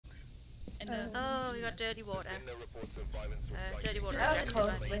Oh, we got dirty water. Dirty water. Of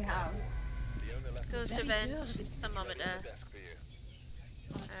course we have. Ghost event, thermometer.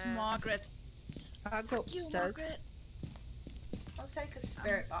 It's Margaret. I'll go upstairs. I'll take a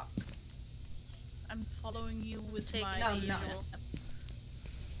spirit box. I'm following you with my usual.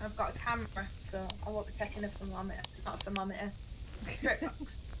 I've got a camera, so I won't be taking a thermometer. Not a thermometer. Spirit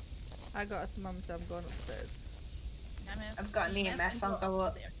box. I got a thermometer, I'm going upstairs. I've got an EMF, I'll go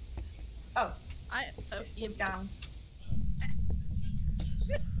up. Oh, just down.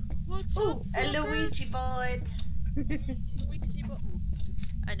 What's up, a Luigi board.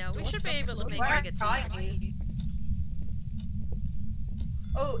 I know, we should be able to make bigger teams.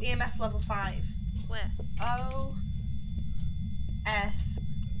 Oh, EMF level 5. Where? O F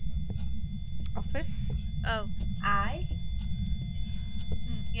Office? Oh. I?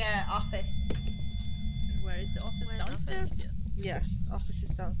 Yeah, office. And where is the office? Where's downstairs? office? Yeah, office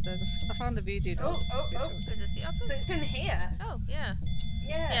is downstairs. I found a voodoo doll. Oh. Is this the office? So it's in here? Oh, yeah.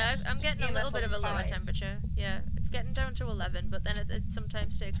 Yeah. Yeah, I'm getting a little bit of a lower temperature. Yeah, it's getting down to 11, but then it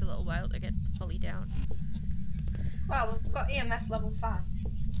sometimes takes a little while to get fully down. Well, we've got EMF level 5.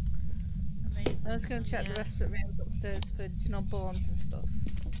 Amazing. I was going to check the rest of the rooms upstairs for, you know, bones and stuff.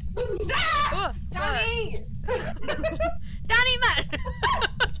 Oh, Danny! Danny, man!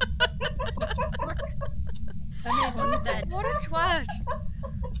 What a twat!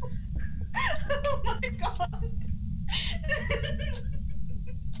 Oh my god!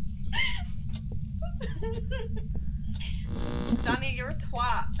 Danny, you're a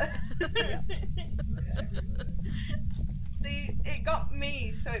twat. See, it got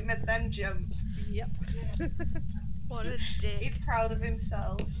me, so it made them jump. Yep. What a dick. He's proud of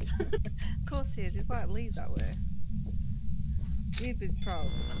himself. Of course he is, he's like Lee that way. He'd be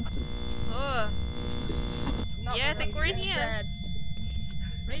proud. Oh. Not Yeah, I think we're in here.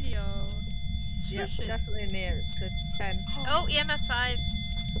 Radio. Yep, definitely near. It's a 10. Oh, EMF 5.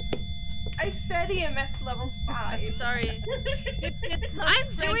 I said EMF level 5. Sorry.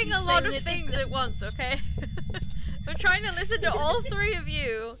 I'm doing a lot of things at once, okay? I'm trying to listen to all three of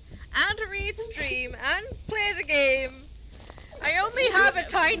you, and read stream, and play the game. I only have a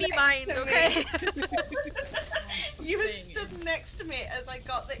tiny mind, okay? You were stood next to me as I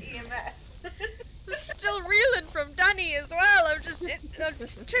got the EMF. I'm still reeling from Danny as well. I'm just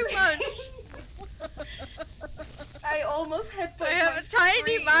too much. I almost headbutted. I have a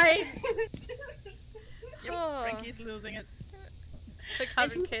tiny mind. Yep, Oh. Frankie's losing it. It's like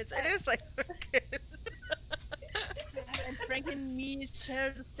having kids. It is like having kids. And Frankie and me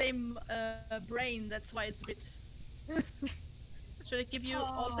share the same brain, that's why it's a bit... Should I give you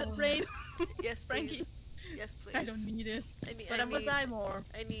all the brain? Yes, Frankie. please. Yes, please. I don't need it. But I I'm gonna die more.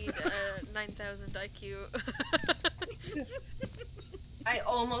 I need 9,000 IQ. I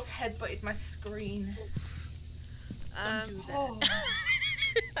almost headbutted my screen. Don't do that. Oh.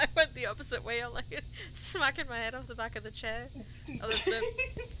 I went the opposite way. I'm like smacking my head off the back of the chair. Oh, the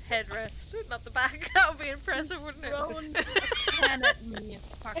headrest, not the back. That would be impressive, wouldn't it? Thrown a can at me,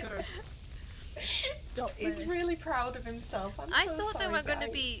 fucker. He's really proud of himself. I thought they were going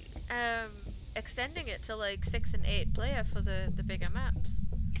to be extending it to like 6 and 8 player for the bigger maps.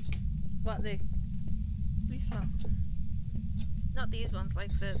 What the? These maps? Not these ones,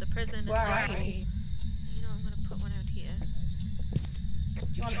 like the prison. Where and are you? You know, I'm going to put one out here. Do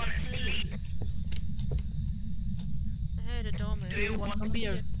you want us to leave? I heard a door move. Do you want a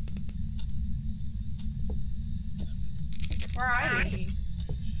beer? Where are you?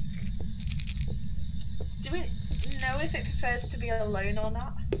 Do we know if it prefers to be alone or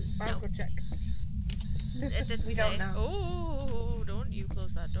not? I'll go check. It didn't We say. don't know. Oh, don't you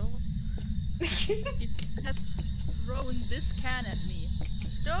close that door. It has thrown this can at me.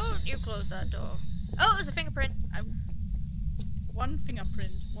 Don't you close that door. Oh, there's a fingerprint. One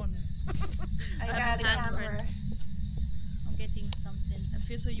fingerprint. One. I got a camera. I'm getting something. I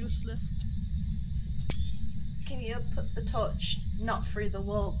feel so useless. Can you put the torch not through the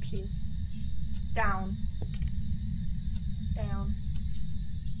wall, please? Down. Down.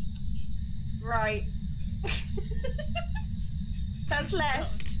 Right. That's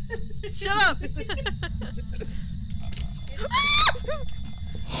left. Shut up!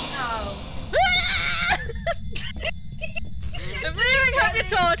 No. I'm leaving. Have your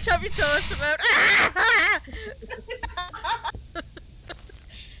torch. Have your torch. About.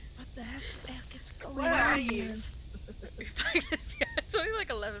 What the heck is going Where on are here? you? It's only like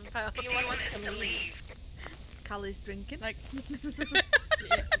 11 pounds. Do you want us to leave? Callie's drinking. Like,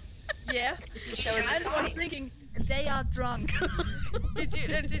 yeah. Show us I'm a not sign. drinking. They are drunk. Did you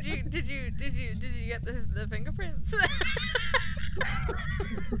get the fingerprints?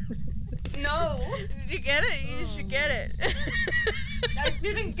 No. Did you get it? You should get it. I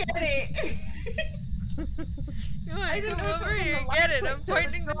didn't get it. Come on, I didn't come know if it over was on here the and light get it. switch I'm or the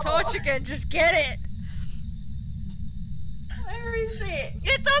pointing the door. torch again. Just get it. Where is it?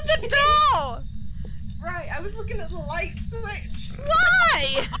 It's on the door. Right, I was looking at the light switch.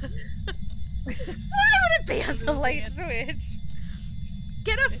 Why? Why would it be on the light switch?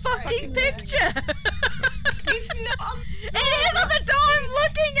 Get a fucking fucking picture. It's not on It is on the door. I'm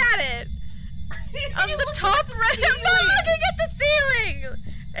looking at it. On You the look top at the right. I'm not ceiling. looking at the ceiling.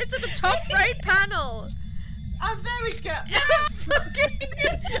 It's at the top right panel. Oh, there we go. I'm fucking.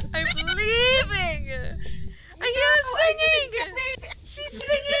 I'm leaving. Are you singing? She's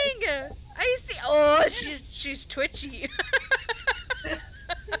singing. I see. Oh, she's twitchy.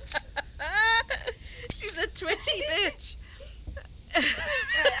 She's a twitchy bitch. Right,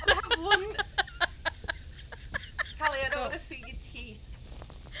 I have one. Callie, I don't want to see your teeth.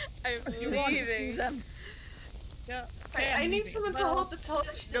 I'm You want to see leaving. them. Yeah. Right, okay, I I'm need leaving. someone to Well, hold the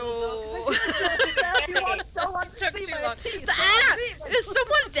torch to No. the door. 'Cause I you don't want to Took see too my long. teeth. Ah! Is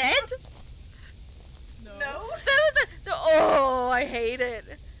someone dead? No. No. That was a. So, oh, I hate it.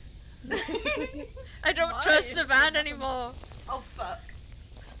 I don't Why? trust the van anymore. Oh fuck.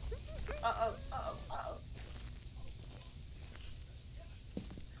 Uh-oh, uh-oh, uh-oh.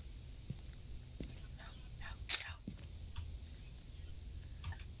 No, no,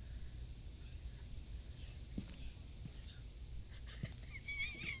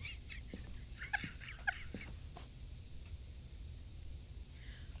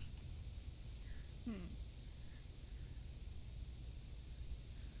 Hmm.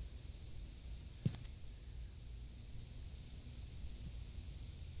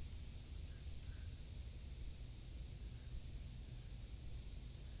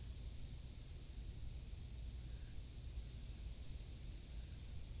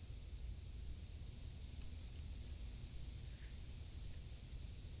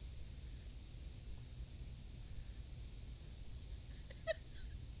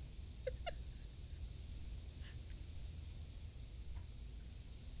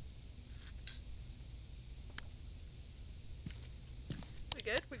 We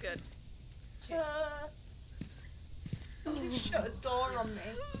good? We good. Somebody shut a door on me.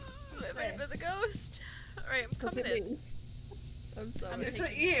 Wait for the ghost. Alright, I'm coming in. I'm sorry. Is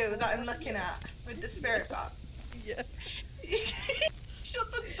it you that I'm looking at with the spirit box? Yeah.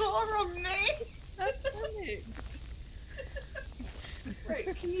 Shut the door on me! I panicked.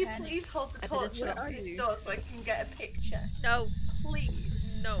 Right, can you please hold the torch Where up to are this you? door so I can get a picture? No,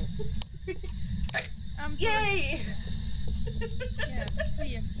 Please. no. I'm Yay! Yeah, see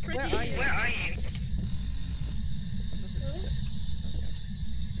ya. Pretty. Where are you? Where are you?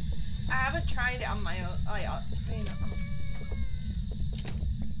 I haven't tried it on my own. Oh, yeah. You know.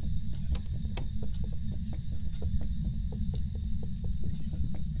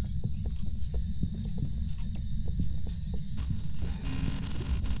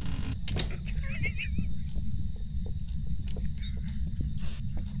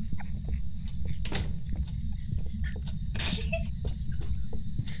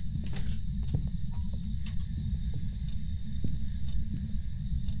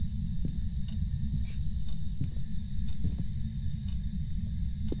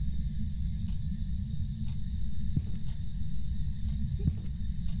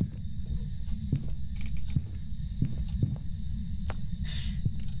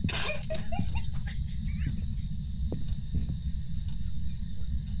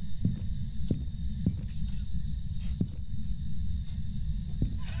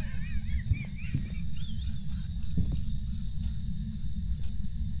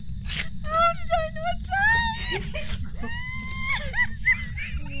 How did I not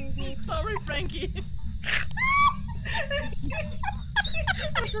die? Sorry, Frankie.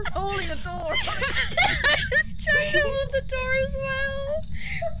 I'm just holding the door. I was trying to hold the door as well.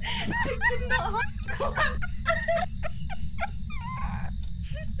 I could not hold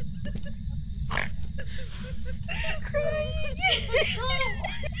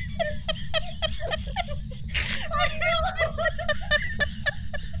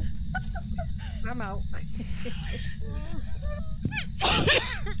I'm out.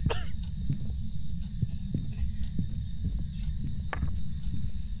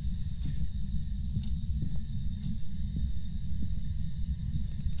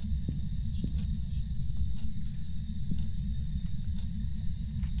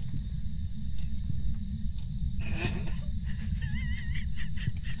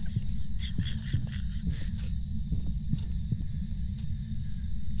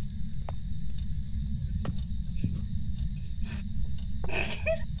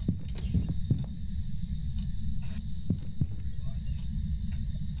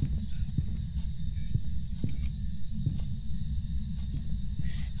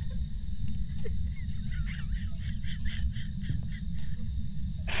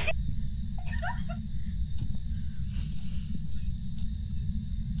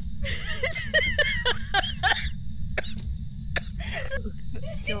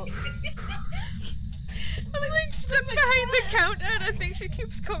 and I think she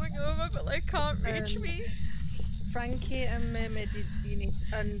keeps coming over, but like can't reach me. Frankie and Mermaid, you need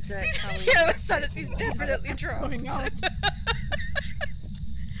to, and Callie. Yeah, my sanity's definitely dropped. Going out.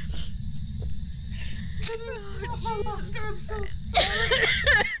 Oh, Jesus, I'm so sorry.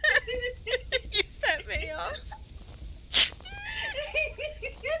 You set me off.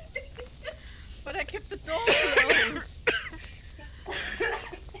 But I kept the door closed.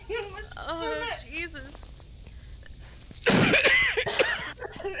 Oh, Jesus.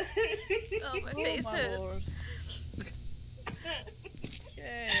 Oh, my face my hurts. lord.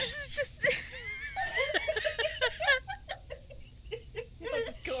 Yeah. It's just. What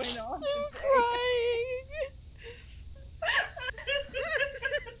is going on? I'm crying.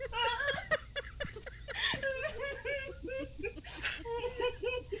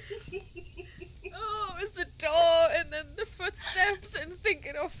 Oh, it was the door and then the footsteps and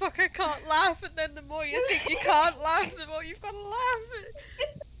thinking, oh fuck, I can't laugh, and then the more you think you can't laugh, the more you've got to laugh.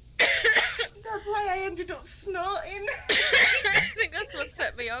 That's why I ended up snorting. I think that's what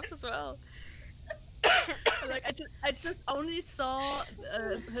set me off as well. Like I just only saw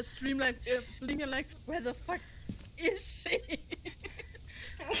her stream like blinking like, where the fuck is she?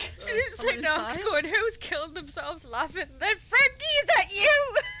 It's like How Nox many going, who's killed themselves laughing? Then Frankie, is that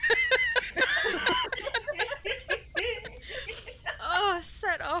you? Oh,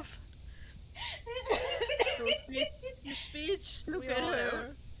 set off. Speech. Look We at all her.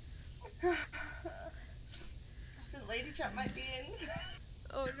 I think Lady Chat might be in.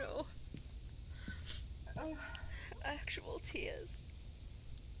 Oh no. Oh, Actual tears.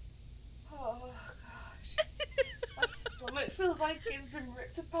 oh gosh. My stomach feels like it's been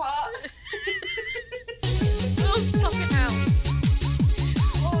ripped apart. Oh fucking hell.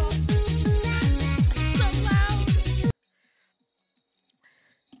 Oh. So loud.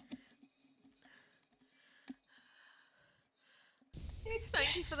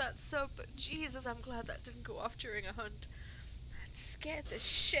 Thank you for that sub, but Jesus, I'm glad that didn't go off during a hunt. That scared the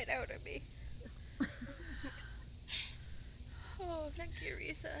shit out of me. Oh, thank you,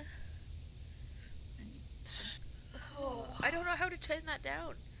 Risa. Oh, I don't know how to turn that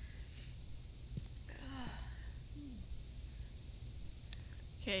down.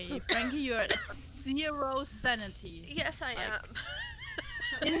 Okay, Frankie, you're at 0 sanity. Yes, I am.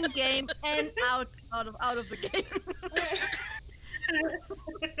 In game and out of the game.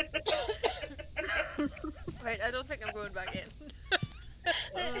 Right, I don't think I'm going back in.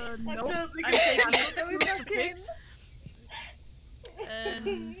 Nope. I don't think I'm I'm taking going two back in. picks.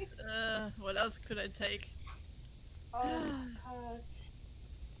 And what else could I take? Oh god.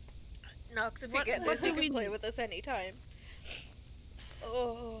 Nox, if What- you get what this, you do we can play need? with us anytime.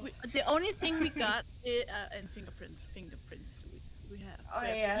 Oh. The only thing we got is and fingerprints. We have. Oh, We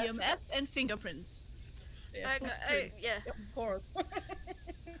have yeah. EMF and fingerprints. Yeah, Yeah. of course.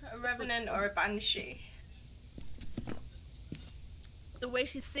 A revenant or a banshee? The way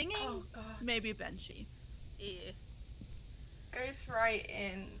she's singing, Oh god. maybe Banshee. Yeah. Goes right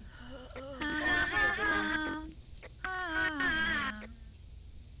in. I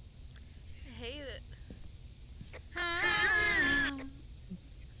hate it.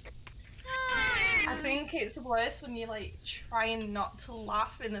 I think it's worse when you're like trying not to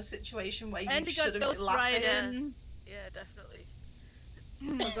laugh in a situation where you And we got shouldn't Ghost be laughing. Riding. Yeah, definitely.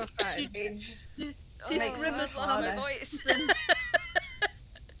 It just She makes scribbled it I've lost my harder. voice.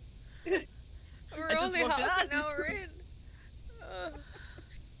 We're I just only walked half in. an hour in.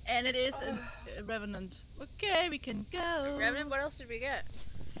 And it is a Revenant. Okay, we can go. Revenant, what else did we get?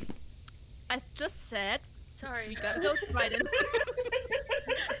 I just said Sorry. we got Ghost Riding.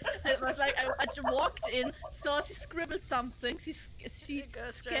 It was like I just walked in, saw she scribbled something. She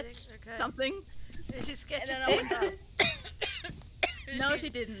Ghost riding, sketched okay. something. Did she sketch And a then I went dick? Did No, she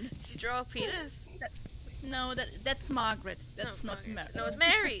didn't. She draw a penis? No, that's Margaret. That's No, not Margaret. Mary. No, it's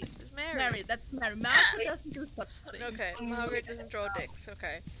Mary. It was Mary. Mary. That's Mary. Margaret doesn't do such things. Okay, Margaret doesn't draw dicks.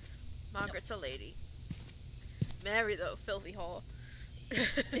 Okay. Margaret's a lady. Mary, though, filthy whore.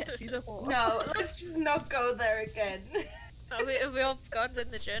 Yeah, she's a whore. No, let's just not go there again. Have we all got it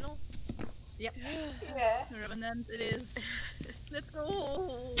in the journal? Yep. Yeah. Revenant, it is. Let's go.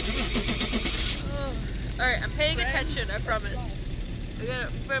 Oh. Alright, I'm paying Friend. attention, I promise. I'm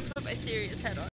gonna put my serious head on.